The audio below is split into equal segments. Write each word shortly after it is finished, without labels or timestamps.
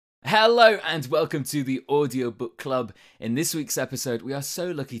Hello and welcome to the Audiobook Club. In this week's episode, we are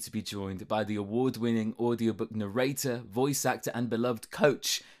so lucky to be joined by the award-winning audiobook narrator, voice actor and beloved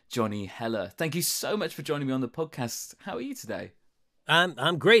coach, Johnny Heller. Thank you so much for joining me on the podcast. How are you today?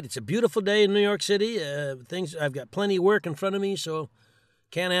 I'm great. It's a beautiful day in New York City. I've got plenty of work in front of me, so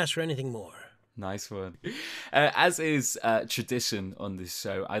can't ask for anything more. Nice one. As is tradition on this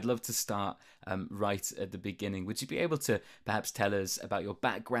show, I'd love to start right at the beginning. Would you be able to perhaps tell us about your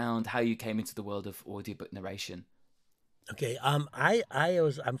background, how you came into the world of audiobook narration? Okay. I'm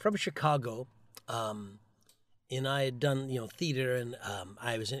from Chicago, and I had done theater, and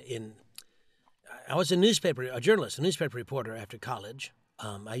I was I was a journalist, a newspaper reporter after college.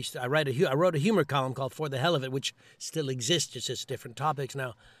 I wrote a humor column called For the Hell of It, which still exists, just as different topics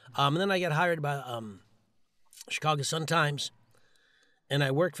now. And then I got hired by Chicago Sun-Times, and I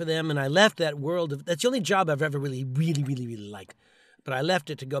worked for them, and I left that world. That's the only job I've ever really liked. But I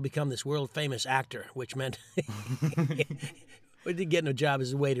left it to go become this world-famous actor, which meant we didn't get no job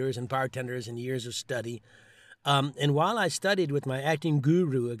as waiters and bartenders and years of study. And while I studied with my acting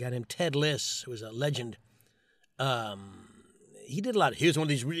guru, a guy named Ted Liss, who was a legend, he did a lot. He was one of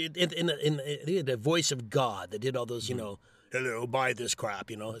these. He had the voice of God that did all those, hello, buy this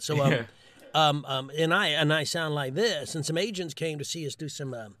crap, So, Yeah. and I sound like this. And some agents came to see us do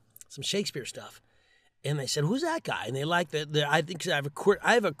some Shakespeare stuff, and they said, "Who's that guy?" And they liked I think I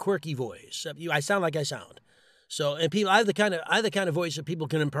have a quirky voice. I sound like I sound. So, and people, I have the kind of voice that people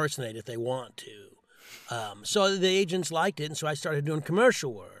can impersonate if they want to. So the agents liked it, and so I started doing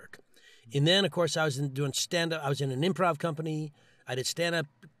commercial work. And then, of course, I was doing stand-up. I was in an improv company. I did stand-up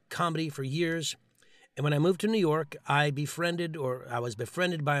comedy for years. And when I moved to New York, I was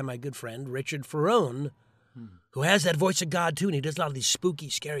befriended by my good friend, Richard Ferrone, who has that voice of God, too, and he does a lot of these spooky,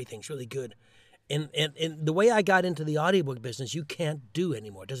 scary things, really good. And the way I got into the audiobook business, you can't do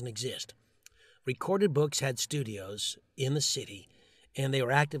anymore. It doesn't exist. Recorded Books had studios in the city, and they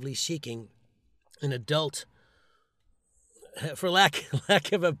were actively seeking an adult, for lack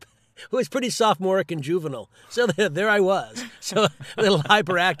of a, who was pretty sophomoric and juvenile. So there I was, so a little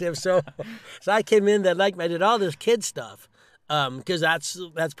hyperactive. So I came in I did all this kid stuff, because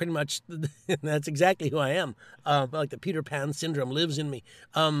that's pretty much, that's exactly who I am. Like the Peter Pan syndrome lives in me.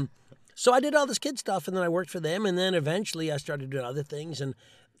 So I did all this kid stuff, and then I worked for them, and then eventually I started doing other things. And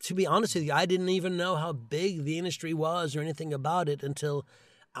to be honest with you, I didn't even know how big the industry was or anything about it until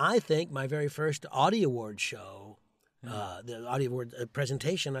I think my very first Audio Award show, the Audio Award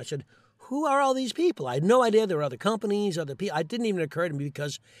presentation. I said, "Who are all these people?" I had no idea there were other companies, other people. It didn't even occur to me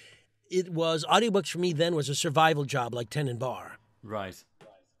because it was audiobooks for me then was a survival job like Bar. Right.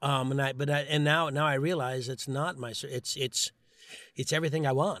 And now I realize it's not it's everything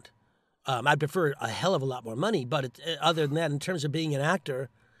I want. I'd prefer a hell of a lot more money, but other than that, in terms of being an actor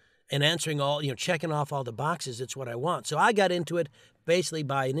and answering all, checking off all the boxes, it's what I want. So I got into it basically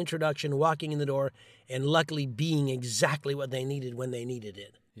by an introduction, walking in the door, and luckily being exactly what they needed when they needed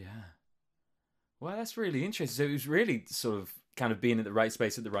it. Yeah. Well, that's really interesting. So it was really sort of kind of being at the right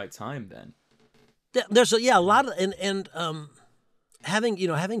space at the right time then. There's a lot of, and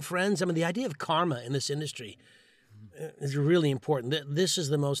having friends. I mean, the idea of karma in this industry is really important. This is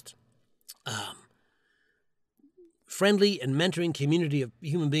the most friendly and mentoring community of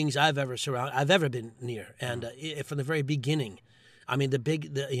human beings I've ever been near. And from the very beginning, I mean,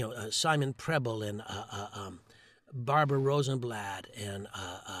 Simon Preble and Barbara Rosenblatt and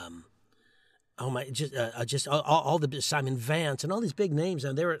all the Simon Vance and all these big names,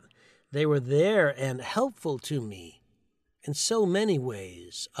 and they were there and helpful to me in so many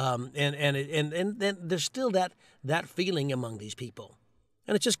ways. And there's still that feeling among these people.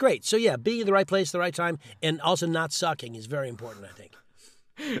 And it's just great. So yeah, being in the right place at the right time and also not sucking is very important, I think.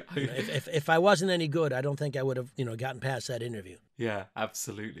 If I wasn't any good, I don't think I would have, gotten past that interview. Yeah,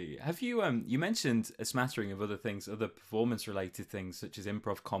 absolutely. Have you you mentioned a smattering of other things, other performance-related things such as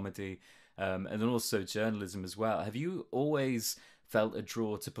improv comedy, and then also journalism as well. Have you always felt a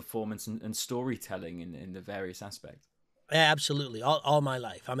draw to performance and storytelling in the various aspects? Absolutely, all my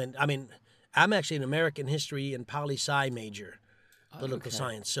life. I mean, I'm actually an American history and poli-sci major. Political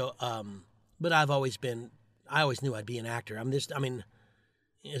science. So, but I always knew I'd be an actor.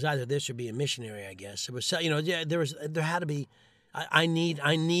 It's either this or be a missionary, I guess. It was, there had to be, one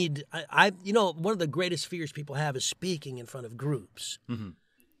of the greatest fears people have is speaking in front of groups. Mm-hmm.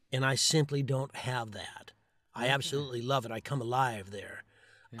 And I simply don't have that. I absolutely love it. I come alive there.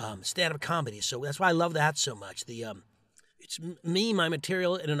 Yeah. Stand-up comedy. So that's why I love that so much. It's me, my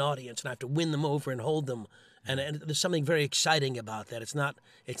material, and an audience, and I have to win them over and hold them. And there's something very exciting about that. It's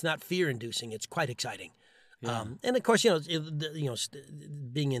not fear-inducing. It's quite exciting. Yeah. And of course,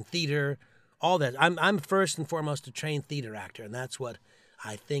 being in theater, all that. I'm first and foremost a trained theater actor, and that's what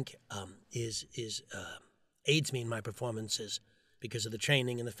I think aids me in my performances because of the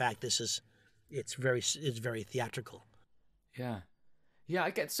training and the fact it's very theatrical. Yeah. Yeah,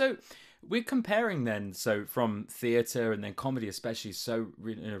 I get. So we're comparing then, so from theatre and then comedy especially, so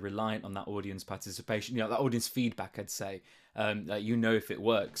reliant on that audience participation, that audience feedback, I'd say. Like if it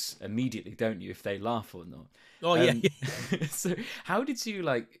works immediately, don't you, if they laugh or not? Oh, yeah. So how did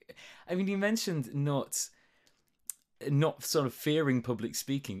you, you mentioned not sort of fearing public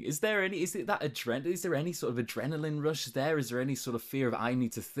speaking. Is there any sort of adrenaline rush there? Is there any sort of fear of I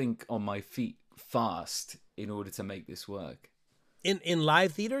need to think on my feet fast in order to make this work? In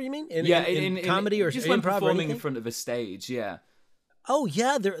live theater, you mean? In comedy or just improv when or performing anything? in front of a stage, yeah. Oh,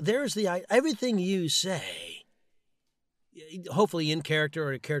 yeah, there's everything you say, hopefully in character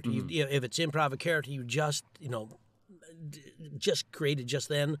or a character, if it's improv, a character you just created just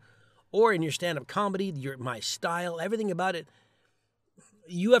then, or in your stand-up comedy, my style, everything about it,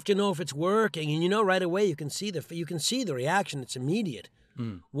 you have to know if it's working, and right away you can see the reaction. It's immediate.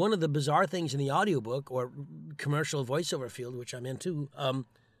 One of the bizarre things in the audiobook or commercial voiceover field, which I'm into,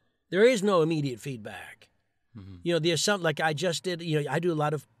 there is no immediate feedback. There's something like I just did. I do a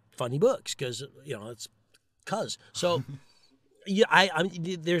lot of funny books because so.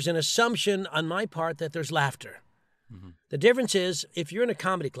 There's an assumption on my part that there's laughter. The difference is if you're in a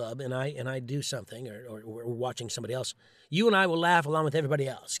comedy club and I do something or we're watching somebody else, you and I will laugh along with everybody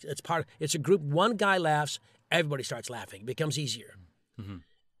else. It's a group. One guy laughs, everybody starts laughing. It becomes easier.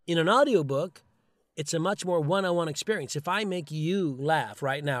 In an audiobook, it's a much more one-on-one experience. If I make you laugh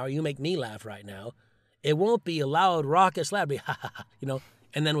right now or you make me laugh right now, it won't be a loud, raucous laugh. It'll be ha ha ha,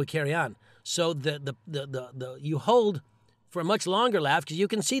 and then we carry on. So the you hold for a much longer laugh because you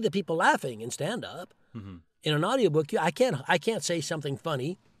can see the people laughing in stand-up. In an audiobook, I can't say something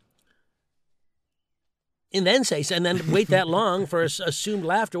funny and then wait that long for assumed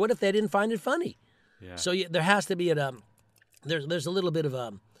laughter. What if they didn't find it funny? Yeah. So there has to be there's a little bit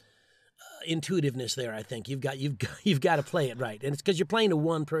of intuitiveness there. I think you've got to play it right, and it's because you're playing to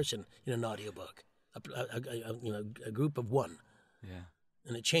one person in an audiobook, a group of one. Yeah.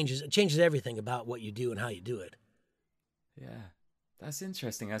 And it changes everything about what you do and how you do it. Yeah. That's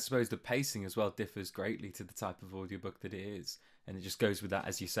interesting. I suppose the pacing as well differs greatly to the type of audiobook that it is, and it just goes with that,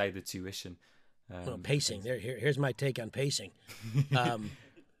 as you say, the tuition. Pacing. Here's my take on pacing.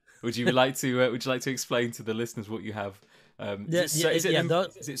 Would you like to explain to the listeners what you have? Is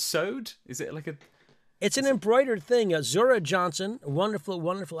it sewed? Is it like a? It's an embroidered thing. Zora Johnson, a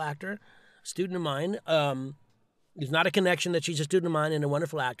wonderful actor, student of mine. There's not a connection that she's a student of mine and a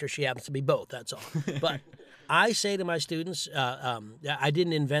wonderful actor. She happens to be both. That's all. But I say to my students, I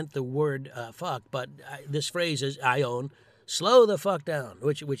didn't invent the word "fuck," but this phrase is I own. Slow the fuck down,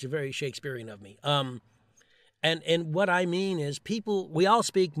 which is very Shakespearean of me. And what I mean is we all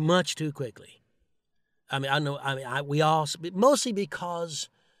speak much too quickly. We all speak, mostly because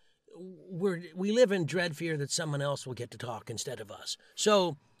we live in dread fear that someone else will get to talk instead of us.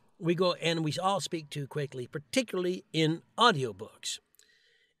 So we go and we all speak too quickly, particularly in audiobooks.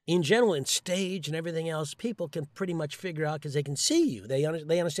 In general, in stage and everything else, people can pretty much figure out because they can see you. They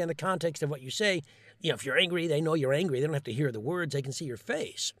understand the context of what you say. If you're angry, they know you're angry. They don't have to hear the words. They can see your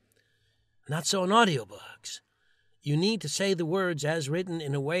face. Not so in audiobooks. You need to say the words as written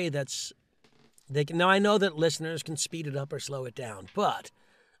in a way now, I know that listeners can speed it up or slow it down, but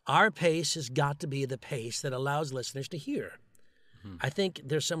our pace has got to be the pace that allows listeners to hear. I think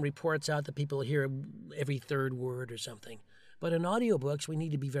there's some reports out that people hear every third word or something. But in audiobooks, we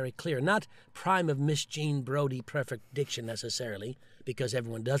need to be very clear. Not prime of Miss Jean Brodie perfect diction necessarily, because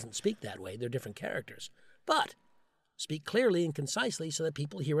everyone doesn't speak that way. They're different characters. But speak clearly and concisely so that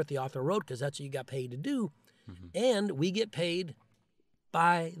people hear what the author wrote, because that's what you got paid to do. And we get paid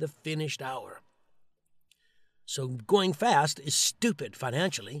by the finished hour. So going fast is stupid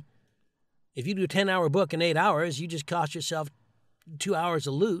financially. If you do a 10-hour book in 8 hours, you just cost yourself 2 hours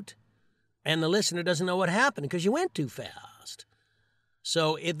of loot, and the listener doesn't know what happened because you went too fast.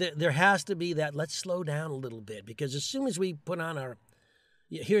 So there has to be that, let's slow down a little bit, because as soon as we put on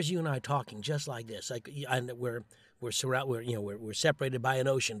here's you and I talking just like this, we're separated by an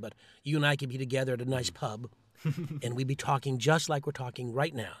ocean, but you and I could be together at a nice pub, and we'd be talking just like we're talking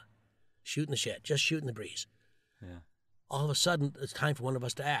right now, shooting the shit, just shooting the breeze. Yeah. All of a sudden, it's time for one of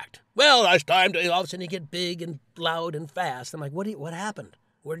us to act. Well, it's time to. All of a sudden, you get big and loud and fast. I'm like, what happened?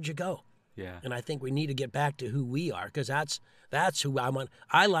 Where did you go? Yeah. And I think we need to get back to who we are, because that's who I want.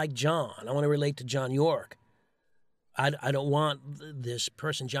 I like John. I want to relate to John York. I don't want this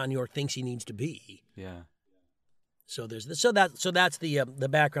person John York thinks he needs to be. Yeah. So that's the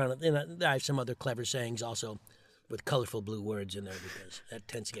background. And I have some other clever sayings also, with colorful blue words in there because that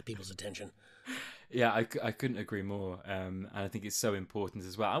tends to get people's attention. Yeah, I couldn't agree more. And I think it's so important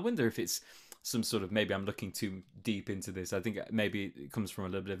as well. I wonder if it's some sort of, maybe I'm looking too deep into this. I think maybe it comes from a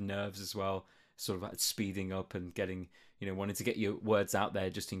little bit of nerves as well, sort of like speeding up and getting, wanting to get your words out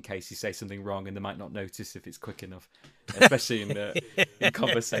there just in case you say something wrong and they might not notice if it's quick enough, especially in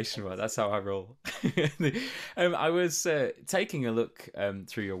conversation. Well, that's how I roll. I was taking a look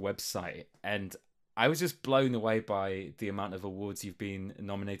through your website, and I was just blown away by the amount of awards you've been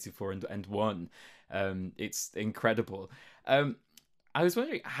nominated for and won. It's incredible. I was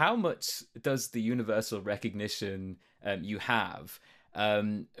wondering, how much does the universal recognition you have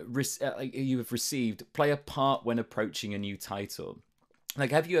you have received play a part when approaching a new title?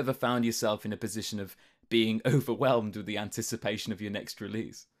 Like, have you ever found yourself in a position of being overwhelmed with the anticipation of your next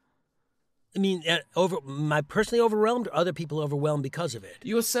release? I mean, am I personally overwhelmed, or other people overwhelmed because of it?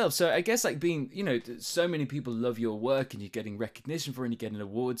 Yourself. So I guess, like, being, so many people love your work and you're getting recognition for it and you're getting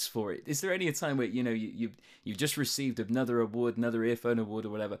awards for it. Is there any time where, you've just received another award, another earphone award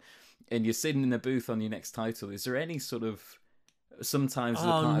or whatever, and you're sitting in a booth on your next title? Is there any sort of, sometimes...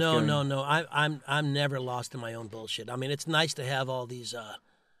 Oh, no. I'm never lost in my own bullshit. I mean, it's nice to have all these...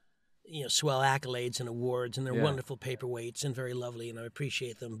 swell accolades and awards, and they're wonderful paperweights and very lovely, and I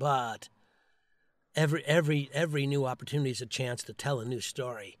appreciate them. But every new opportunity is a chance to tell a new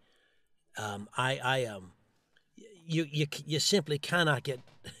story. You simply cannot get.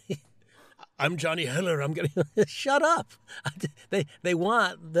 I'm Johnny Heller. I'm gonna shut up. They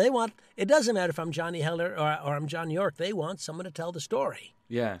want. It doesn't matter if I'm Johnny Heller or I'm John York. They want someone to tell the story.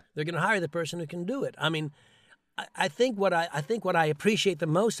 Yeah, they're going to hire the person who can do it. I mean, I think what I appreciate the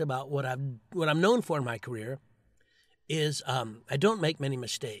most about what I'm known for in my career is I don't make many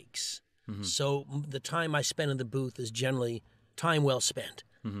mistakes. Mm-hmm. So the time I spend in the booth is generally time well spent.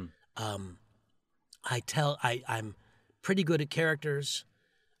 Mm-hmm. I'm pretty good at characters.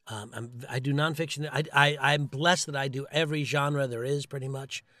 I do nonfiction. I'm blessed that I do every genre there is, pretty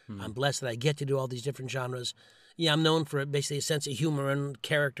much. Mm-hmm. I'm blessed that I get to do all these different genres. Yeah, I'm known for basically a sense of humor and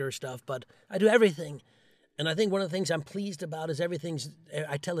character stuff, but I do everything. And I think one of the things I'm pleased about is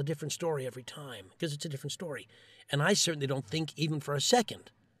I tell a different story every time, because it's a different story. And I certainly don't think even for a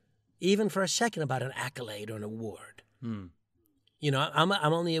second about an accolade or an award. Hmm.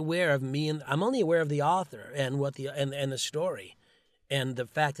 I'm only aware of me, and I'm only aware of the author and what and the story, and the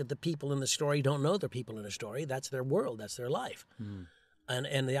fact that the people in the story don't know they're people in the story. That's their world. That's their life. Hmm.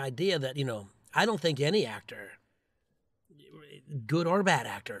 And the idea that I don't think any actor, good or bad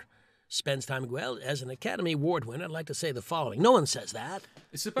actor, spends time, well, as an Academy Award winner, I'd like to say the following. No one says that.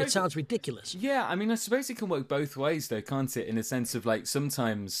 It sounds ridiculous. Yeah, I mean, I suppose it can work both ways, though, can't it? In a sense of, like,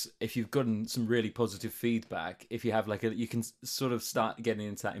 sometimes if you've gotten some really positive feedback, if you have, like, you can sort of start getting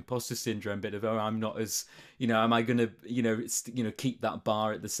into that imposter syndrome bit of, I'm not as, am I going to, keep that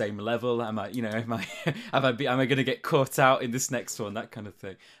bar at the same level? Am I, am I going to get caught out in this next one? That kind of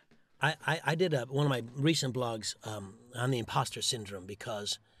thing. I did one of my recent blogs on the imposter syndrome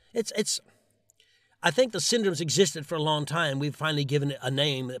because... I think the syndrome's existed for a long time. We've finally given it a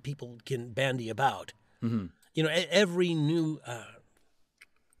name that people can bandy about. Mm-hmm. Every new, I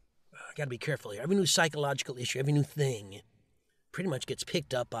got to be careful here. Every new psychological issue, every new thing, pretty much gets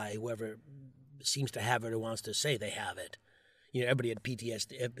picked up by whoever seems to have it or wants to say they have it. Everybody had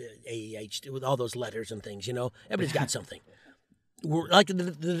PTSD, AEH, with all those letters and things. Everybody's got something. We're like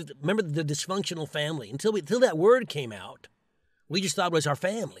remember the dysfunctional family until that word came out. We just thought it was our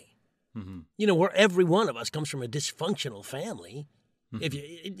family. Mm-hmm. Where every one of us comes from a dysfunctional family, mm-hmm.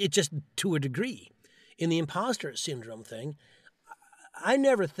 It's just to a degree. In the imposter syndrome thing, I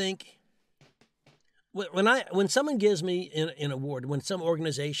never think when someone gives me an award, when some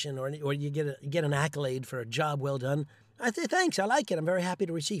organization or you get an accolade for a job well done, I say thanks, I like it, I'm very happy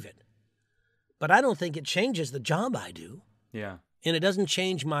to receive it. But I don't think it changes the job I do. Yeah, and it doesn't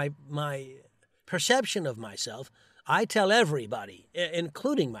change my perception of myself. I tell everybody,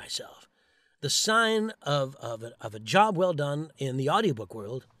 including myself, the sign of a job well done in the audiobook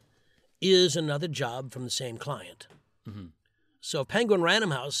world is another job from the same client. Mm-hmm. So if Penguin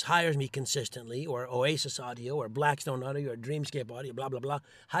Random House hires me consistently, or Oasis Audio, or Blackstone Audio, or Dreamscape Audio, blah, blah, blah,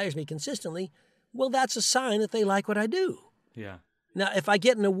 hires me consistently, well, that's a sign that they like what I do. Yeah. Now, if I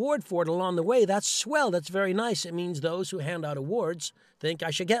get an award for it along the way, that's swell. That's very nice. It means those who hand out awards think I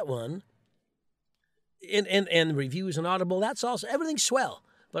should get one. And reviews and Audible, that's also, everything's swell.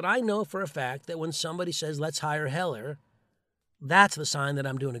 But I know for a fact that when somebody says, let's hire Heller, that's the sign that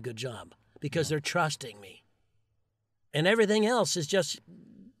I'm doing a good job, because they're trusting me. And everything else is just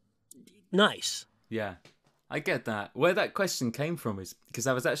nice. Yeah. I get that. Where that question came from is because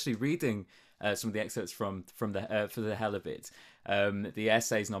I was actually reading some of the excerpts from the for the hell of it, the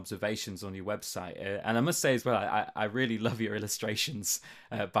essays and observations on your website, and I must say as well, I really love your illustrations.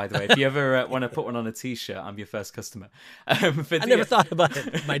 By the way, if you ever want to put one on a T-shirt, I'm your first customer. I never thought about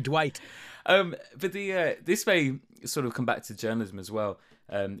it, my Dwight. But this may sort of come back to journalism as well,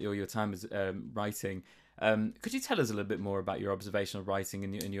 or your time as writing. Could you tell us a little bit more about your observational writing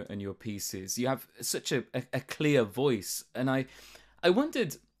and your pieces? You have such a clear voice, and I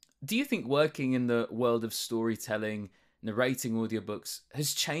wondered, do you think working in the world of storytelling, narrating audiobooks,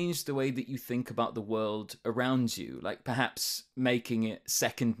 has changed the way that you think about the world around you? Like perhaps making it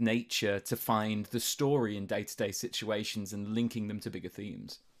second nature to find the story in day-to-day situations and linking them to bigger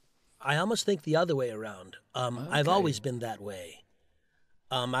themes? I almost think the other way around. Okay. I've always been that way.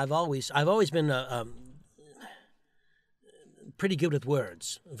 I've always been pretty good with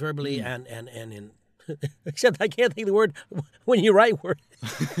words, verbally and in. Except I can't think of the word when you write words.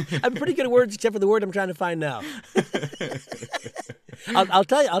 I'm pretty good at words, except for the word I'm trying to find now. I'll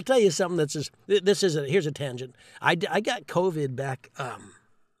tell you something that's just. Here's a tangent. I got COVID back.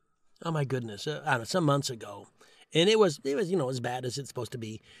 Oh my goodness! I don't know, some months ago, and it was as bad as it's supposed to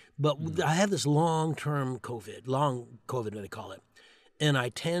be. But I have this long COVID, what they call it, and I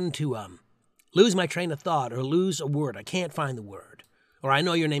tend to lose my train of thought or lose a word. I can't find the word, or I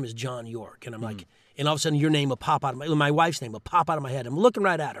know your name is John York, and I'm like, and all of a sudden your name will pop out of my wife's name will pop out of my head. I'm looking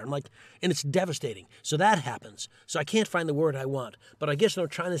right at her. I'm like, and it's devastating. So that happens. So I can't find the word I want. But I guess what I'm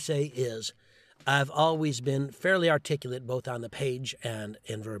trying to say is, I've always been fairly articulate both on the page and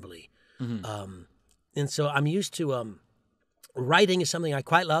verbally. And so I'm used to writing is something I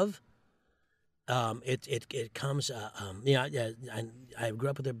quite love. It comes, I grew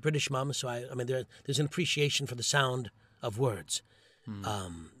up with a British mom, so there's an appreciation for the sound of words,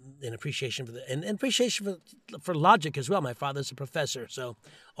 an appreciation for and appreciation for logic as well. My father's a professor, so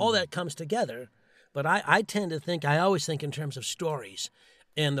all that comes together. But I tend to think, I always think in terms of stories,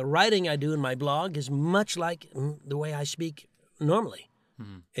 and the writing I do in my blog is much like the way I speak normally.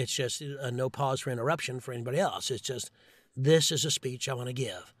 It's just no pause for interruption for anybody else. It's just, this is a speech I want to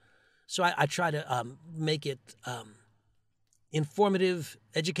give. So I try to make it informative,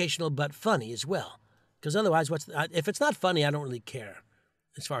 educational, but funny as well. Because otherwise, if it's not funny, I don't really care,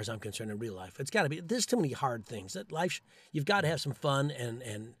 as far as I'm concerned in real life. It's got to be. There's too many hard things. That life, you've got to have some fun,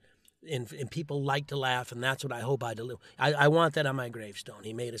 and people like to laugh, and that's what I hope I deliver. I want that on my gravestone.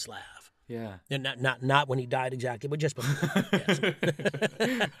 He made us laugh. Yeah. And not when he died exactly, but just before.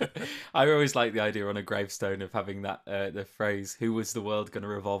 Yes. I always like the idea on a gravestone of having that the phrase, "Who was the world going to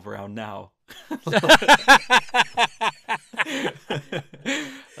revolve around now?"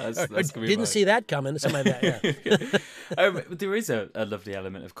 that's Didn't see that coming. Something like that. Yeah. There is a lovely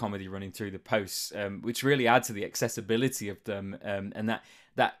element of comedy running through the posts, which really adds to the accessibility of them, and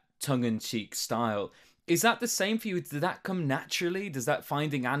that tongue-in-cheek style. Is that the same for you? Did that come naturally? Does that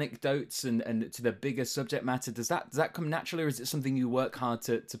finding anecdotes and to the bigger subject matter, does that come naturally, or is it something you work hard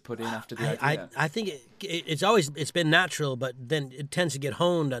to put in after the idea? I think it's been natural, but then it tends to get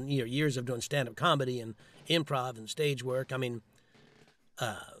honed on years of doing stand-up comedy and improv and stage work. I mean,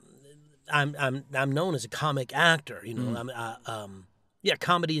 I'm known as a comic actor.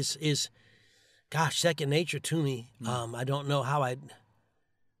 Comedy is second nature to me. I don't know how I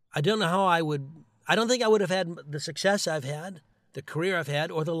would. I don't think I would have had the success I've had, the career I've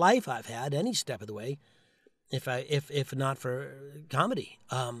had, or the life I've had any step of the way, if not for comedy,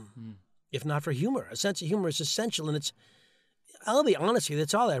 if not for humor. A sense of humor is essential, and I'll be honest with you,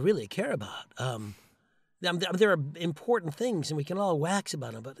 that's all I really care about. There are important things, and we can all wax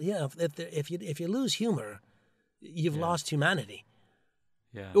about them, but if you lose humor, you've lost humanity.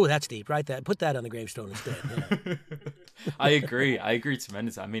 Yeah. Oh, that's deep. Right? Put that on the gravestone instead. Yeah. I agree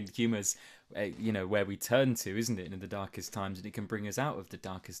tremendously. I mean, humor's where we turn to, isn't it, in the darkest times, and it can bring us out of the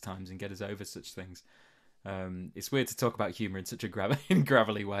darkest times and get us over such things. It's weird to talk about humor in such a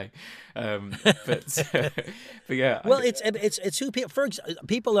gravelly way, but yeah. Well, it's who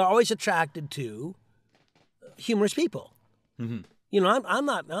people are always attracted to humorous people. I'm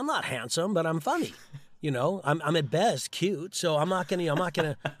not handsome, but I'm funny. I'm at best cute, so I'm not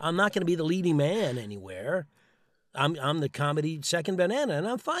gonna be the leading man anywhere. I'm the comedy second banana, and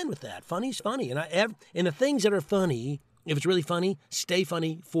I'm fine with that. Funny's funny, and the things that are funny, if it's really funny, stay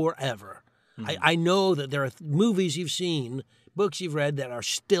funny forever. I know that there are movies you've seen, books you've read that are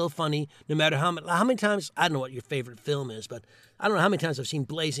still funny, no matter how many times. I don't know what your favorite film is, but I don't know how many times I've seen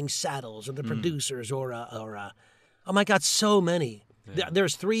Blazing Saddles or The Producers or oh my God, so many. Yeah.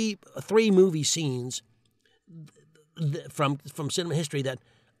 There's three movie scenes from cinema history that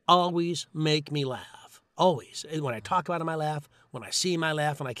always make me laugh. Always. When I talk about him, I laugh. When I see him, I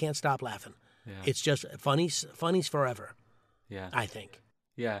laugh, and I can't stop laughing. Yeah. It's just funny's forever. Yeah. I think.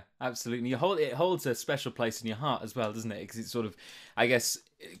 Yeah, absolutely. It holds a special place in your heart as well, doesn't it? Because it's sort of, I guess,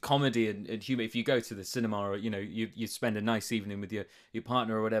 comedy and humor. If you go to the cinema, or you spend a nice evening with your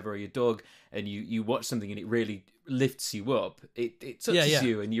partner or whatever, or your dog, and you watch something and it really lifts you up, it touches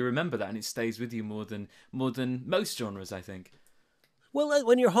you, and you remember that, and it stays with you more than most genres, I think. Well,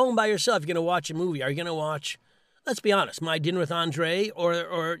 when you're home by yourself, you're going to watch a movie. Are you going to watch? Let's be honest. My Dinner with Andre, or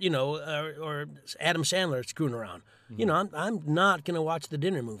Adam Sandler screwing around. I'm not going to watch the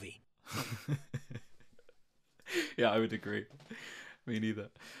dinner movie. Yeah, I would agree. Me neither.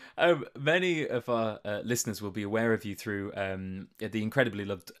 Many of our listeners will be aware of you through the incredibly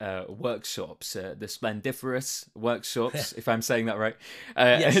loved workshops, the Splendiferous workshops, if I'm saying that right,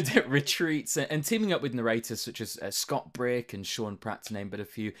 Yes. retreats, and teaming up with narrators such as Scott Brick and Sean Pratt, to name but a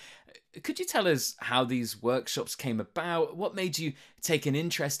few. Could you tell us how these workshops came about? What made you take an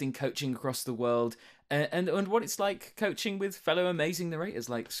interest in coaching across the world, and what it's like coaching with fellow amazing narrators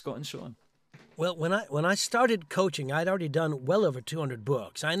like Scott and Sean? Well, when I started coaching, I'd already done well over 200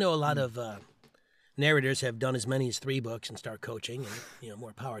 books. I know a lot of narrators have done as many as 3 books and start coaching, and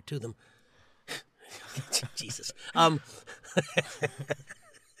more power to them. Jesus.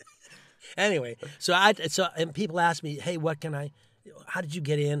 Anyway, and people ask me, hey, how did you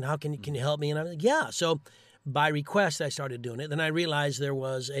get in? How can you help me? And I'm like, yeah. So by request, I started doing it. Then I realized there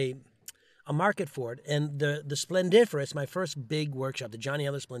was a market for it. And the Splendiferous, my first big workshop, the Johnny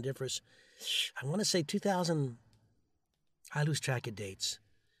Heller Splendiferous, I want to say 2000, I lose track of dates,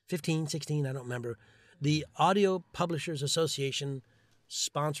 15, 16, I don't remember. The Audio Publishers Association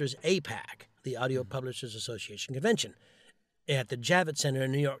sponsors APAC, the Audio Publishers Association Convention, at the Javits Center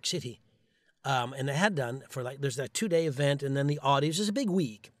in New York City. And they had done there's that 2-day event, and then the audios is a big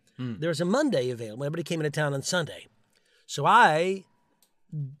week. There's a Monday available. Everybody came into town on Sunday. So I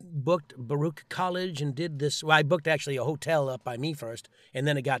booked Baruch College and did this. Well, I booked actually a hotel up by me first, and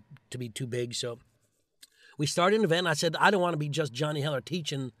then it got to be too big. So we started an event, and I said, I don't want to be just Johnny Heller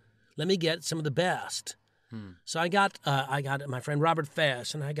teaching. Let me get some of the best. So I got my friend Robert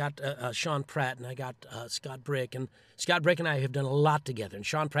Fass, and I got Sean Pratt, and I got Scott Brick. And Scott Brick and I have done a lot together. And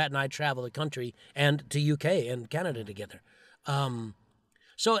Sean Pratt and I travel the country and to UK and Canada together.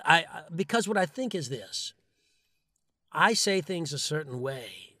 So because what I think is this, I say things a certain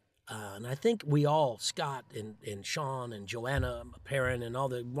way. And I think we all, Scott and Sean and Joanna Perrin and all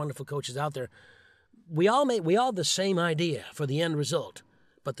the wonderful coaches out there, we all have the same idea for the end result,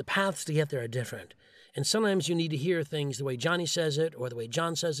 but the paths to get there are different. And sometimes you need to hear things the way Johnny says it, or the way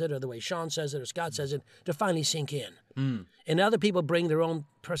John says it, or the way Sean says it, or Scott says it, to finally sink in. And other people bring their own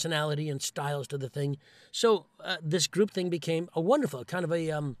personality and styles to the thing. So this group thing became a wonderful kind of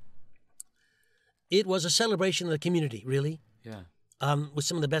it was a celebration of the community, really. Yeah. With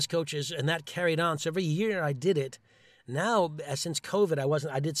some of the best coaches, and that carried on. So every year I did it. Now, since COVID,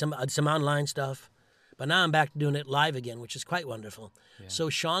 I did some online stuff, but now I'm back to doing it live again, which is quite wonderful. Yeah. So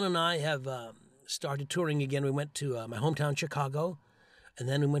Sean and I have started touring again. We went to my hometown, Chicago, and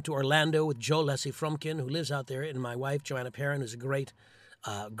then we went to Orlando with Joe Leslie Frumkin, who lives out there, and my wife, Joanna Perrin, who's a great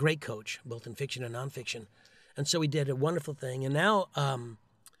coach, both in fiction and nonfiction. And so we did a wonderful thing. And now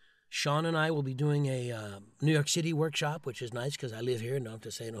Sean and I will be doing a New York City workshop, which is nice because I live here and don't have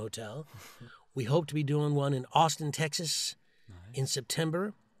to stay in a hotel. We hope to be doing one in Austin, Texas in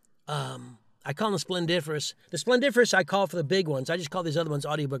September. I call them Splendiferous. The Splendiferous I call for the big ones. I just call these other ones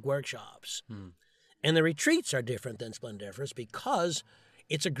audiobook workshops. And the retreats are different than Splendiferous because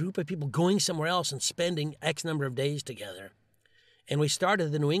it's a group of people going somewhere else and spending X number of days together. And we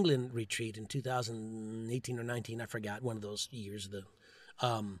started the New England retreat in 2018 or 19. I forgot, one of those years.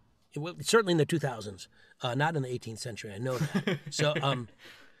 Certainly in the 2000s, not in the 18th century. I know that.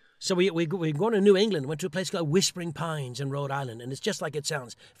 So we going to New England, went to a place called Whispering Pines in Rhode Island, and it's just like it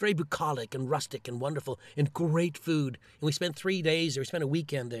sounds, very bucolic and rustic and wonderful and great food. And we spent 3 days there. We spent a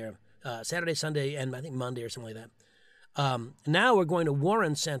weekend there, Saturday, Sunday, and I think Monday or something like that. Now we're going to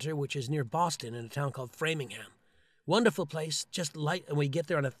Warren Center, which is near Boston in a town called Framingham. Wonderful place, just light. And we get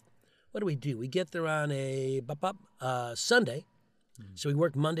there on what do? We get there on a Sunday. So we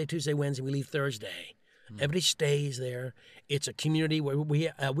work Monday, Tuesday, Wednesday. We leave Thursday. Everybody stays there. It's a community where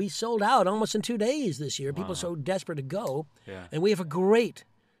we sold out almost in 2 days this year. Wow. People are so desperate to go. Yeah. And we have a great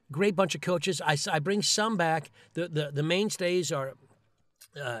bunch of coaches. I bring some back. The mainstays are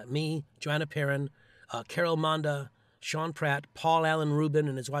me, Joanna Perrin, Carol Monda, Sean Pratt, Paul Allen Rubin,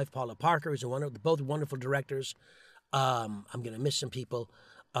 and his wife Paula Parker, who's both wonderful directors. I'm going to miss some people.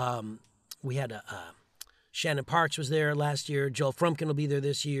 We had Shannon Parks was there last year. Joel Frumkin will be there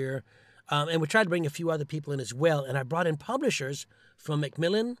this year. And we tried to bring a few other people in as well. And I brought in publishers from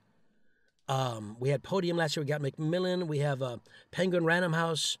Macmillan. We had Podium last year. We got Macmillan. We have Penguin Random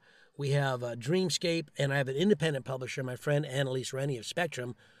House. We have Dreamscape. And I have an independent publisher, my friend Annalise Rennie of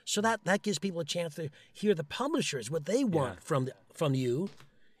Spectrum. So that gives people a chance to hear the publishers, what they want from you.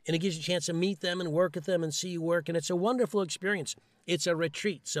 And it gives you a chance to meet them and work with them and see you work. And it's a wonderful experience. It's a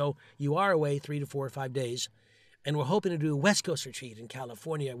retreat. So you are away 3 to 4 or 5 days. And we're hoping to do a West Coast retreat in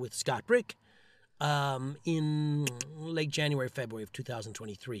California with Scott Brick in late January, February of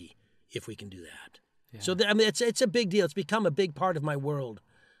 2023, if we can do that. Yeah. So, it's a big deal. It's become a big part of my world.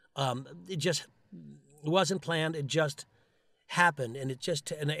 It just wasn't planned. It just happened. And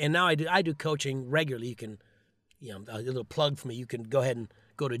and now I do coaching regularly. You can, a little plug for me. You can go ahead and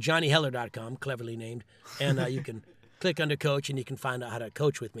go to johnnyheller.com, cleverly named, and you can click under coach and you can find out how to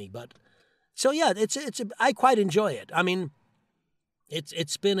coach with me. But so yeah, I quite enjoy it. I mean,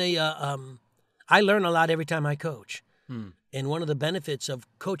 it's been I learn a lot every time I coach. And one of the benefits of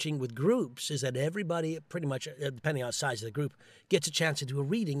coaching with groups is that everybody, pretty much, depending on the size of the group, gets a chance to do a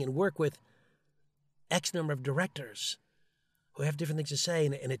reading and work with X number of directors who have different things to say,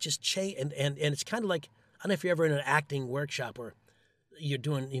 and it just and it's kind of like, I don't know if you're ever in an acting workshop where you're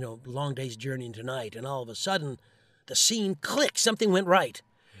doing, Long Day's Journey into Night, and all of a sudden the scene clicks, something went right.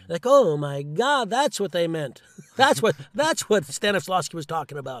 Like, oh my God, that's what they meant. That's what Stanislavski was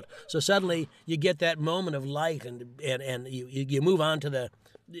talking about. So suddenly you get that moment of light, and you move on to the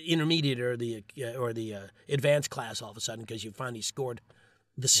intermediate or the advanced class all of a sudden because you finally scored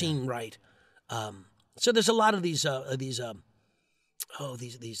the scene right. So there's a lot of these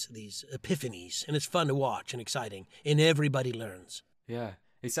epiphanies, and it's fun to watch and exciting, and everybody learns. Yeah,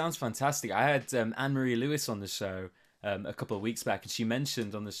 it sounds fantastic. I had Anne-Marie Lewis on the show a couple of weeks back, and she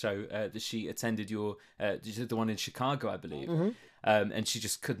mentioned on the show that she attended the one in Chicago, I believe, and she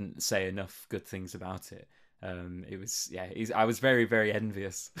just couldn't say enough good things about it. It was, I was very, very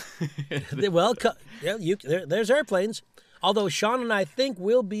envious. Well, there's airplanes. Although Sean and I think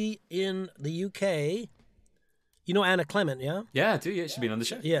we'll be in the UK. You know Anna Clement, yeah? Yeah, I do. Yeah, she's been on the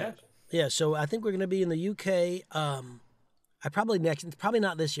show. Yeah. So I think we're going to be in the UK. Probably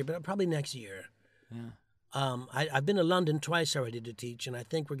not this year, but probably next year. Yeah. I've been to London twice already to teach, and I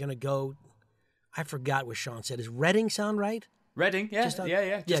think we're going to go. I forgot what Sean said. Does Reading sound right? Reading, yeah,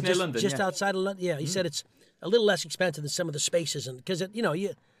 just near London, just outside of London. Yeah, he said it's a little less expensive than some of the spaces, and because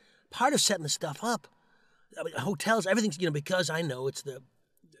part of setting the stuff up, hotels, everything's because I know it's the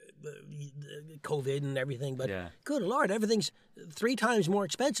COVID and everything, but good Lord, everything's 3 times more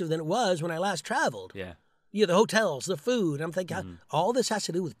expensive than it was when I last traveled. Yeah, the hotels, the food. I'm thinking, all this has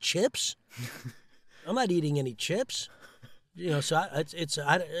to do with chips. I'm not eating any chips, So it's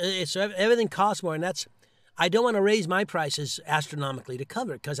everything costs more, and I don't want to raise my prices astronomically to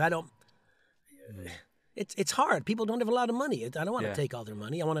cover it because I don't. It's hard. People don't have a lot of money. I don't want to take all their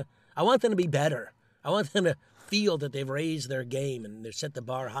money. I want them to be better. I want them to feel that they've raised their game and they've set the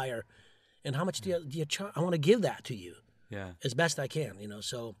bar higher. And how much do you charge? I want to give that to you, as best I can.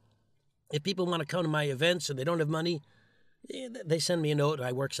 So if people want to come to my events and they don't have money, they send me a note and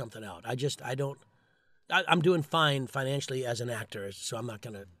I work something out. I don't. I'm doing fine financially as an actor, so I'm not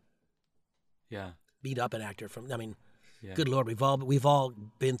going to beat up an actor. Good Lord, we've all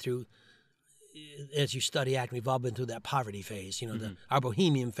been through, as you study acting, we've all been through that poverty phase, our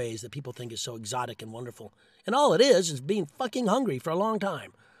bohemian phase that people think is so exotic and wonderful. And all it is being fucking hungry for a long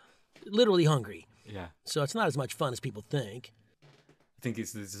time, literally hungry. Yeah. So it's not as much fun as people think. I think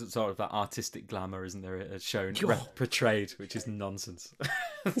it's sort of that artistic glamour, isn't there? Shown, portrayed, which is nonsense.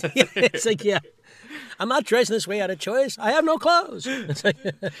 It's like, I'm not dressing this way out of choice. I have no clothes.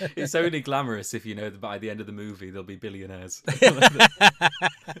 It's only glamorous if you know that by the end of the movie they'll be billionaires. But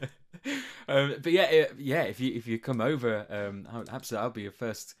if you come over, absolutely, I'll be your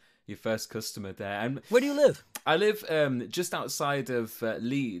first customer there. And where do you live? I live just outside of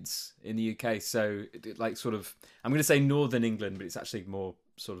Leeds in the UK, so like sort of, I'm going to say northern England, but it's actually more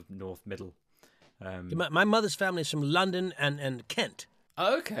sort of north middle. My mother's family is from London and Kent.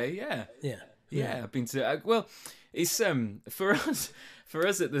 Oh, okay, yeah. I've been to. Well, it's for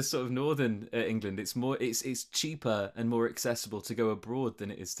us at the sort of northern England, it's cheaper and more accessible to go abroad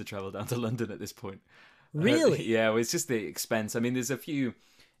than it is to travel down to London at this point. Really? Well, it's just the expense. I mean, there's a few.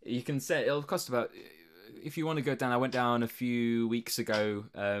 You can say it'll cost about. If you want to go down, I went down a few weeks ago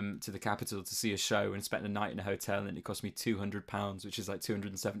to the capital to see a show and spent a night in a hotel, and it cost me £200, which is like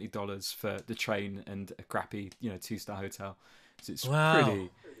 $270 for the train and a crappy, 2-star hotel. So it's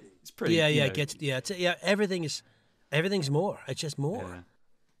pretty. It's pretty. Everything's more. It's just more.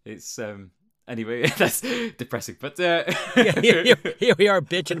 Yeah. It's Anyway, that's depressing. But here we are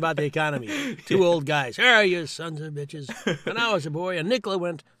bitching about the economy. Two old guys. Here you sons of bitches. When I was a boy, a nickel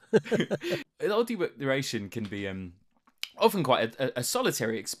went. Audiobook narration can be often quite a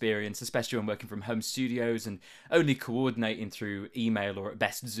solitary experience, especially when working from home studios and only coordinating through email or at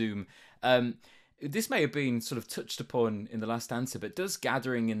best Zoom. This may have been sort of touched upon in the last answer, but does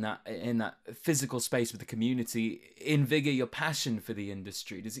gathering in that physical space with the community invigorate your passion for the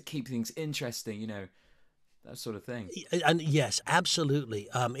industry? Does it keep things interesting? You know, that sort of thing. And yes, absolutely.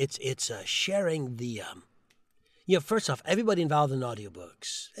 It's sharing the. First off, everybody involved in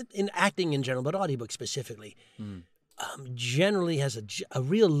audiobooks, in acting in general, but audiobooks specifically, generally has a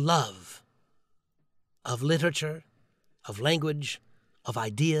real love of literature, of language, of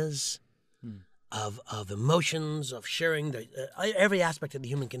ideas. Of emotions, of sharing every aspect of the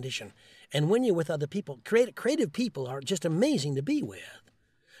human condition. And when you're with other people, creative people are just amazing to be with.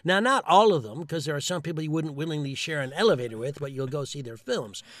 Now, not all of them, because there are some people you wouldn't willingly share an elevator with, but you'll go see their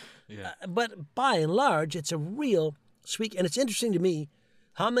films. Yeah. But by and large, it's a real sweet, and it's interesting to me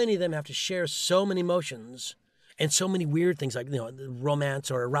how many of them have to share so many emotions and so many weird things like, romance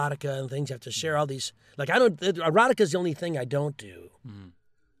or erotica and things. You have to share all these. Like, erotica is the only thing I don't do. Mm-hmm.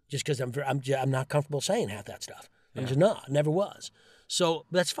 Just because I'm not comfortable saying half that stuff. I'm just not. Never was. So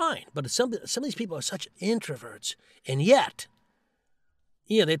that's fine. But some of these people are such introverts, and yet,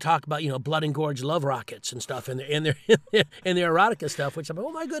 they talk about blood and gorge love rockets and stuff, and their erotica stuff, which I'm like,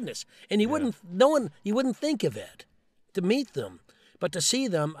 oh my goodness. And you wouldn't think of it to meet them, but to see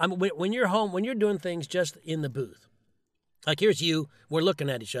them. When you're home, when you're doing things just in the booth. Like here's you. We're looking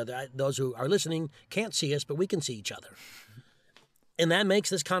at each other. Those who are listening can't see us, but we can see each other. And that makes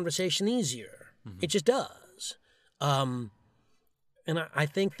this conversation easier. Mm-hmm. It just does. And I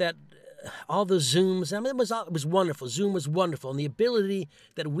think that all the Zooms, it was wonderful. Zoom was wonderful. And the ability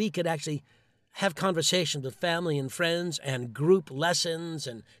that we could actually have conversations with family and friends and group lessons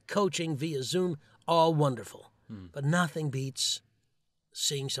and coaching via Zoom, all wonderful. But nothing beats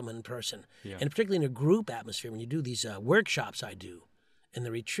seeing someone in person. Yeah. And particularly in a group atmosphere, when you do these workshops I do and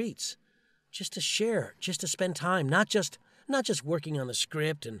the retreats, just to share, just to spend time, not just working on the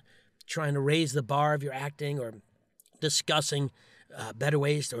script and trying to raise the bar of your acting or discussing better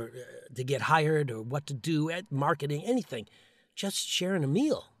ways to get hired or what to do at marketing, anything. Just sharing a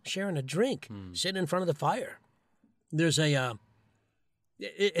meal, sharing a drink, sitting in front of the fire. There's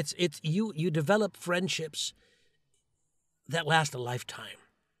you develop friendships that last a lifetime,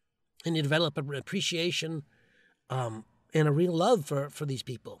 and you develop an appreciation and a real love for these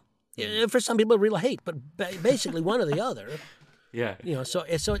people. For some people, real hate, but basically one or the other. Yeah. So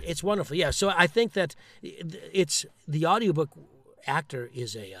it's wonderful. Yeah. So I think that it's the audiobook actor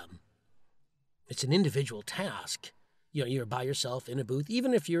is it's an individual task. You're by yourself in a booth.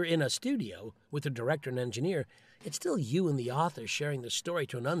 Even if you're in a studio with a director and engineer, it's still you and the author sharing the story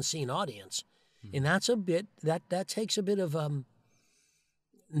to an unseen audience. Mm-hmm. And that's that takes a bit of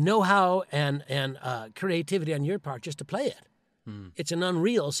know-how and creativity on your part just to play it. It's an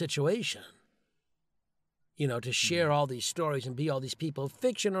unreal situation, to share all these stories and be all these people,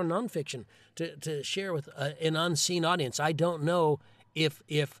 fiction or nonfiction, to share with an unseen audience. I don't know if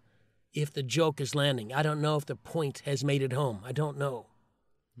the joke is landing. I don't know if the point has made it home. I don't know,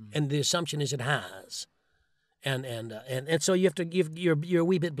 and the assumption is it has, and so you have to you're a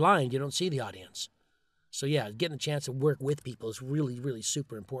wee bit blind. You don't see the audience, so getting a chance to work with people is really, really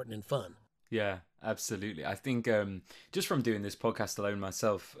super important and fun. Yeah, absolutely. I think just from doing this podcast alone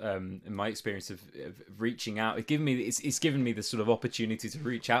myself, in my experience of reaching out, it's given me the sort of opportunity to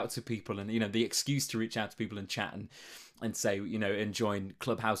reach out to people and, the excuse to reach out to people and chat and say, and join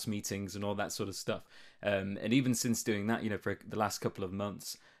clubhouse meetings and all that sort of stuff. And even since doing that, for the last couple of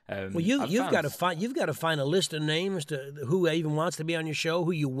months. Well, you've got to find a list of names to who even wants to be on your show,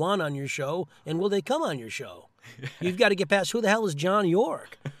 who you want on your show, and will they come on your show? You've got to get past who the hell is John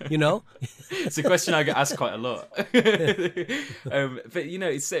York, It's a question I get asked quite a lot. But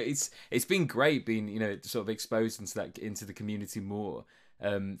it's been great being sort of exposed into the community more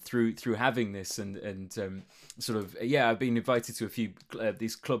through having this and sort of I've been invited to a few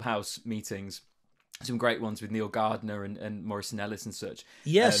these clubhouse meetings. Some great ones with Neil Gardner and Morrison Ellis and such.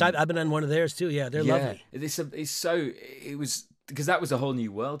 Yes, I've been on one of theirs too. Yeah, they're lovely. It was because that was a whole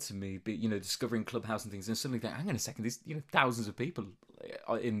new world to me. But discovering Clubhouse and things, and suddenly hang on a second, there's thousands of people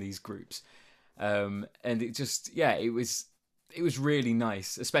in these groups, and it just it was really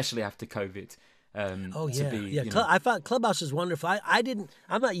nice, especially after COVID. I thought Clubhouse is wonderful.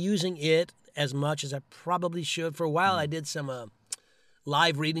 I'm not using it as much as I probably should. For a while, I did some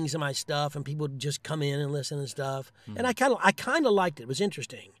live readings of my stuff, and people would just come in and listen and stuff. And I kind of liked it. It was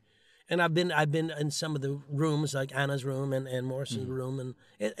interesting. And I've been in some of the rooms, like Anna's room and Morrison's room, and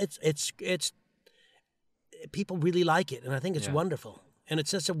it's people really like it, and I think it's wonderful. And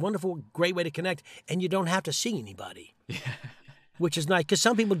it's just a wonderful, great way to connect, and you don't have to see anybody, which is nice, because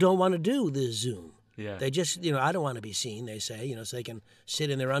some people don't want to do the Zoom. Yeah. They just, I don't want to be seen, they say, so they can sit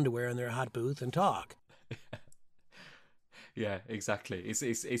in their underwear in their hot booth and talk. Yeah, exactly.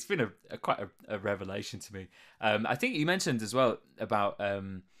 It's been quite a revelation to me. I think you mentioned as well about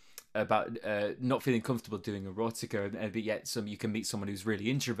not feeling comfortable doing erotica, but yet you can meet someone who's really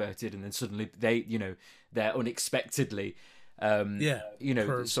introverted, and then suddenly they're unexpectedly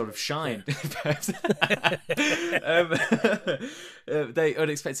sort of shine. They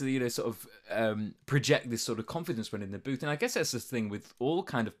unexpectedly, sort of project this sort of confidence when in the booth. And I guess that's the thing with all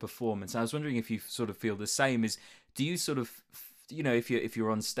kind of performance. I was wondering if you sort of feel the same. Do you sort of, if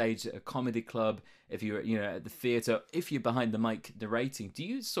you're on stage at a comedy club, if you're, at the theatre, if you're behind the mic narrating, do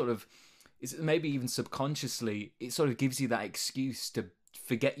you sort of, is it maybe even subconsciously, it sort of gives you that excuse to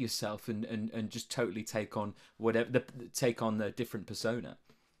forget yourself and just totally take on the different persona?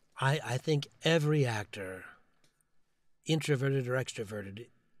 I think every actor, introverted or extroverted,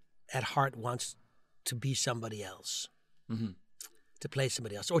 at heart wants to be somebody else, to play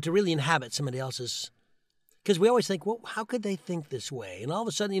somebody else, or to really inhabit somebody else's. Because we always think, well, how could they think this way? And all of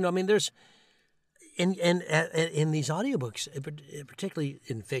a sudden, there's in these audiobooks, particularly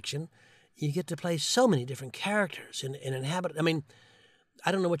in fiction, you get to play so many different characters and inhabit. I mean,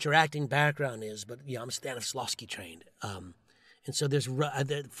 I don't know what your acting background is, but I'm Stanislavski trained, and so there's,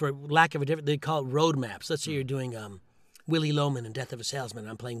 for lack of a different, they call it road maps. Let's say you're doing Willie Loman in Death of a Salesman.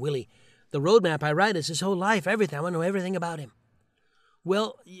 I'm playing Willie. The road map I write is his whole life, everything. I want to know everything about him.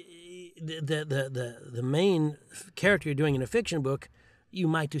 Well, the main character you're doing in a fiction book, you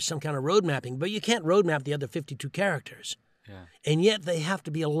might do some kind of road mapping, but you can't road map the other 52 characters. Yeah. And yet they have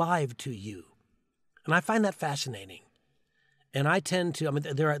to be alive to you. And I find that fascinating. And I tend to,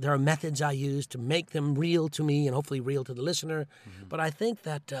 there are methods I use to make them real to me and hopefully real to the listener. But I think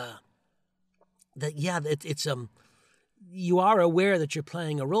that it's you are aware that you're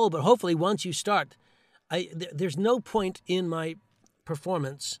playing a role, but hopefully once you start, there's no point in my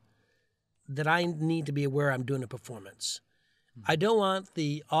performance that I need to be aware I'm doing a performance. I don't want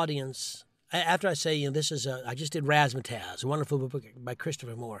the audience, after I say, this is I just did Razzmatazz, a wonderful book by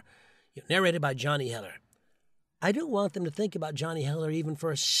Christopher Moore, narrated by Johnny Heller. I don't want them to think about Johnny Heller even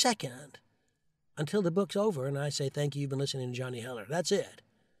for a second until the book's over and I say, thank you, you've been listening to Johnny Heller. That's it.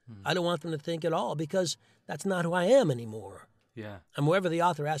 I don't want them to think at all, because that's not who I am anymore. Yeah. I'm whoever the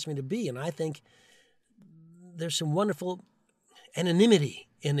author asked me to be, and I think there's some wonderful anonymity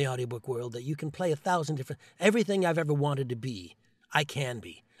in the audiobook world that you can play 1,000 different... Everything I've ever wanted to be, I can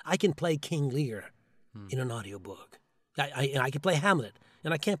be. I can play King Lear in an audiobook. I can play Hamlet,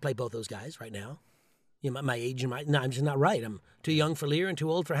 and I can't play both those guys right now. My age and I'm just not right. I'm too young for Lear and too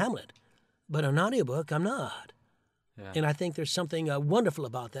old for Hamlet. But an audiobook, I'm not. Yeah. And I think there's something wonderful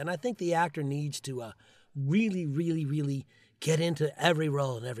about that. And I think the actor needs to really, really, really get into every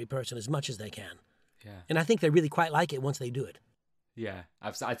role and every person as much as they can. Yeah. And I think they really quite like it once they do it. Yeah,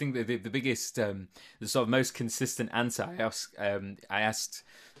 I think the biggest, the sort of most consistent answer I asked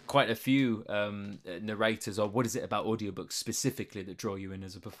quite a few narrators, or what is it about audiobooks specifically that draw you in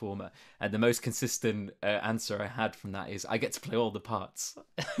as a performer? And the most consistent answer I had from that is, I get to play all the parts.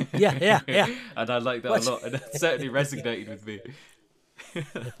 Yeah. And I like that a lot, and it certainly resonated with me.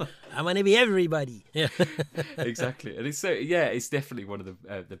 I want to be everybody. Yeah. Exactly, and it's definitely one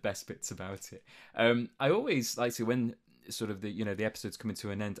of the best bits about it. I always like to, when sort of the episode's coming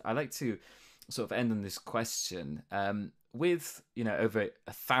to an end, I like to sort of end on this question. With over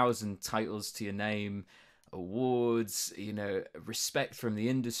 1,000 titles to your name, awards, respect from the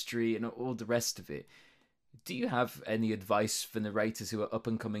industry and all the rest of it, do you have any advice for narrators who are up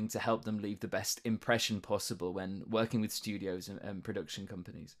and coming to help them leave the best impression possible when working with studios and production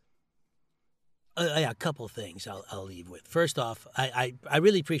companies? A couple of things I'll leave with. First off, I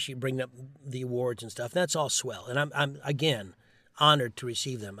really appreciate bringing up the awards and stuff. That's all swell, and I'm again honored to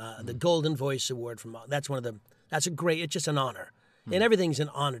receive them. The Golden Voice Award that's it's just an honor, and everything's an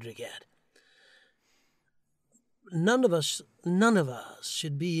honor to get. None of us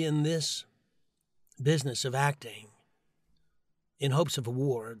should be in this business of acting in hopes of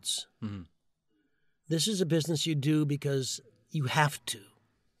awards. Mm-hmm. This is a business you do because you have to.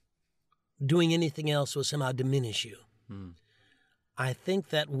 Doing anything else will somehow diminish you. Mm. I think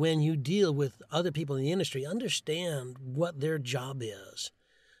that when you deal with other people in the industry, understand what their job is.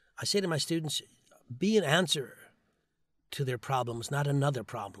 I say to my students, be an answer to their problems, not another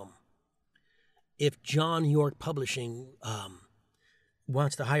problem. If John York Publishing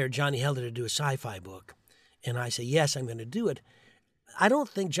wants to hire Johnny Heller to do a sci-fi book, and I say, yes, I'm going to do it, I don't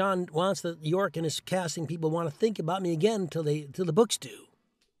think John wants that York and his casting people want to think about me again until the books do.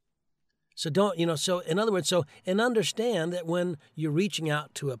 So so in other words, and understand that when you're reaching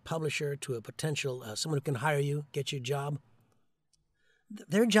out to a publisher, to a potential, someone who can hire you, get you a job,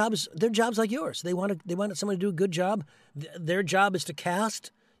 their jobs like yours. They want someone to do a good job. Their job is to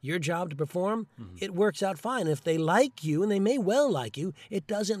cast, your job to perform. Mm-hmm. It works out fine. If they like you, and they may well like you, it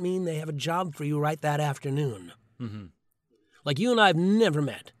doesn't mean they have a job for you right that afternoon. Mm-hmm. Like you and I have never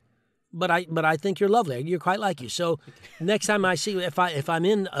met. But I think you're lovely. You're quite like you. So next time I see you, if I'm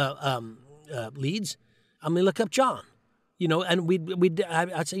in Leeds, I'm gonna look up John, and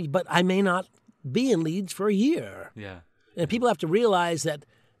I'd say, but I may not be in Leeds for a year. Yeah. And people have to realize that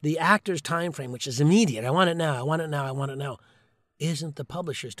the actor's time frame, which is immediate, I want it now, I want it now, I want it now, isn't the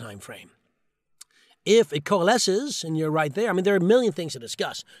publisher's time frame. If it coalesces and you're right there, I mean, there are a million things to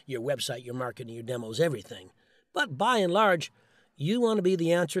discuss: your website, your marketing, your demos, everything. But by and large, you want to be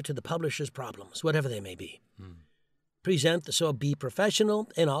the answer to the publisher's problems, whatever they may be. So be professional,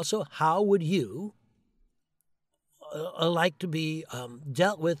 and also, how would you like to be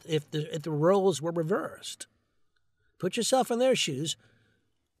dealt with if the roles were reversed? Put yourself in their shoes.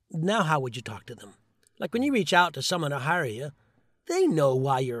 Now, how would you talk to them? Like when you reach out to someone to hire you, they know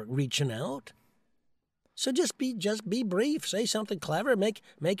why you're reaching out. So just be brief. Say something clever.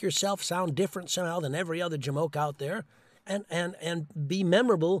 Make yourself sound different somehow than every other jamoke out there. And be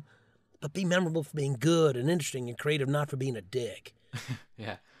memorable, but be memorable for being good and interesting and creative, not for being a dick.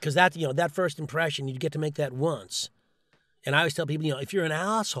 Yeah. Because that first impression, you get to make that once. And I always tell people, if you're an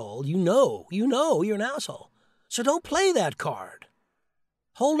asshole, you know you're an asshole. So don't play that card.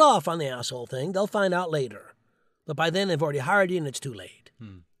 Hold off on the asshole thing. They'll find out later. But by then, they've already hired you, and it's too late.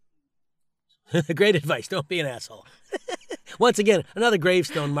 Great advice. Don't be an asshole. Once again, another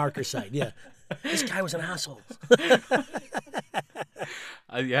gravestone marker site. Yeah. This guy was an asshole.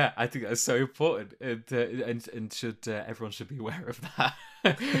 Yeah, I think that's so important, and should everyone should be aware of that.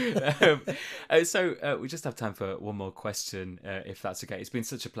 So we just have time for one more question, if that's okay. It's been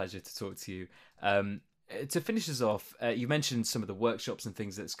such a pleasure to talk to you. To finish us off, you mentioned some of the workshops and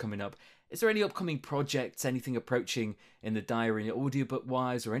things that's coming up. Is there any upcoming projects, anything approaching in the diary, audiobook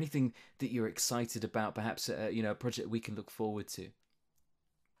wise, or anything that you're excited about? Perhaps a project we can look forward to.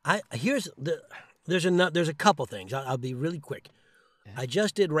 There's a couple things. I'll be really quick. Yeah. I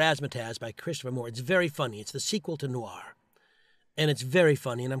just did Razzmatazz by Christopher Moore. It's very funny. It's the sequel to Noir, and it's very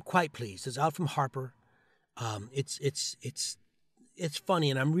funny, and I'm quite pleased. It's out from Harper. It's funny,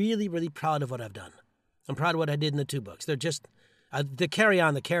 and I'm really, really proud of what I've done. I'm proud of what I did in the 2 books. They're just they carry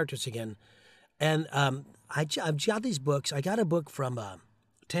on the characters again, and I've got these books. I got a book from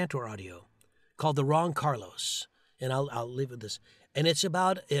Tantor Audio called The Wrong Carlos, and I'll leave with this. And it's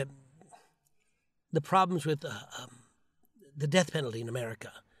about the problems with the death penalty in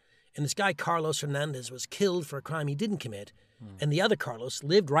America. And this guy, Carlos Hernandez, was killed for a crime he didn't commit. And the other Carlos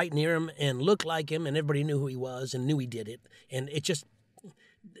lived right near him and looked like him, and everybody knew who he was and knew he did it. And it just,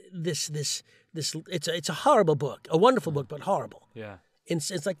 it's a horrible book, a wonderful book, but horrible. Yeah. And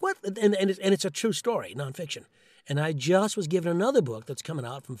it's like, what? And it's a true story, nonfiction. And I just was given another book that's coming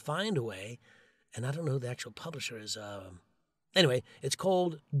out from Findaway, and I don't know who the actual publisher is. Anyway, it's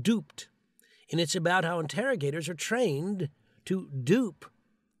called Duped, and it's about how interrogators are trained to dupe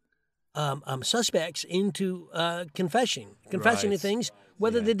suspects into confessing to things,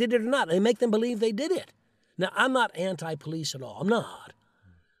 whether they did it or not. They make them believe they did it. Now, I'm not anti-police at all. I'm not.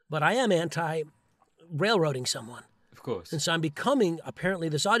 But I am anti-railroading someone. Of course. And so I'm becoming, apparently,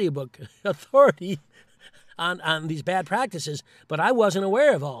 this audiobook authority on these bad practices, but I wasn't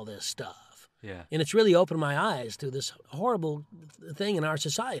aware of all this stuff. Yeah. And it's really opened my eyes to this horrible thing in our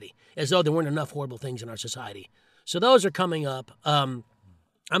society, as though there weren't enough horrible things in our society. So those are coming up. I've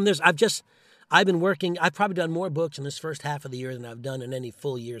been working. I've probably done more books in this first half of the year than I've done in any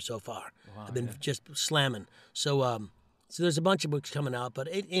full year so far. Wow, I've been just slamming. So there's a bunch of books coming out. But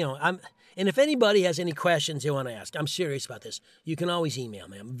and if anybody has any questions they want to ask, I'm serious about this. You can always email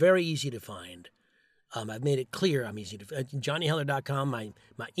me. I'm very easy to find. I've made it clear I'm easy to JohnnyHeller.com. My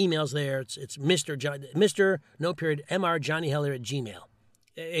email's there. It's Mr. no period Mr. Johnny Heller at Gmail.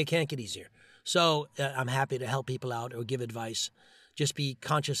 It can't get easier. So I'm happy to help people out or give advice. Just be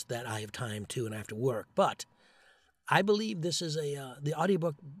conscious that I have time too and I have to work. But I believe this is the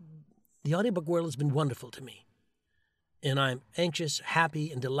audiobook world has been wonderful to me, and I'm anxious, happy,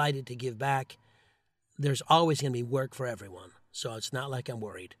 and delighted to give back. There's always going to be work for everyone, so it's not like I'm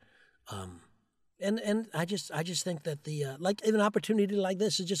worried. And I just think that like an opportunity like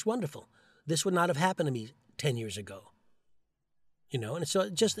this is just wonderful. This would not have happened to me 10 years ago. And so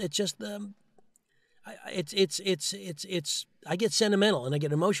I get sentimental and I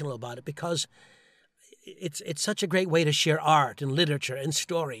get emotional about it because it's such a great way to share art and literature and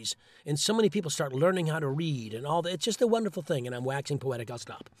stories, and so many people start learning how to read and all that. It's just a wonderful thing, and I'm waxing poetic. I'll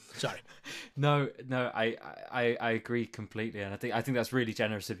stop. Sorry. No, I agree completely, and I think that's really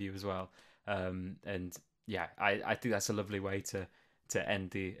generous of you as well. And yeah, I think that's a lovely way to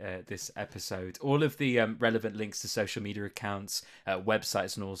end this episode. All of the relevant links to social media accounts,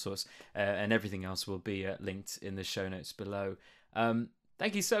 websites, and all sorts, and everything else will be linked in the show notes below.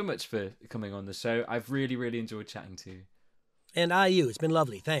 Thank you so much for coming on the show. I've really, really enjoyed chatting to you. And you. It's been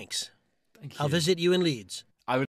lovely. Thanks. Thank you. I'll visit you in Leeds.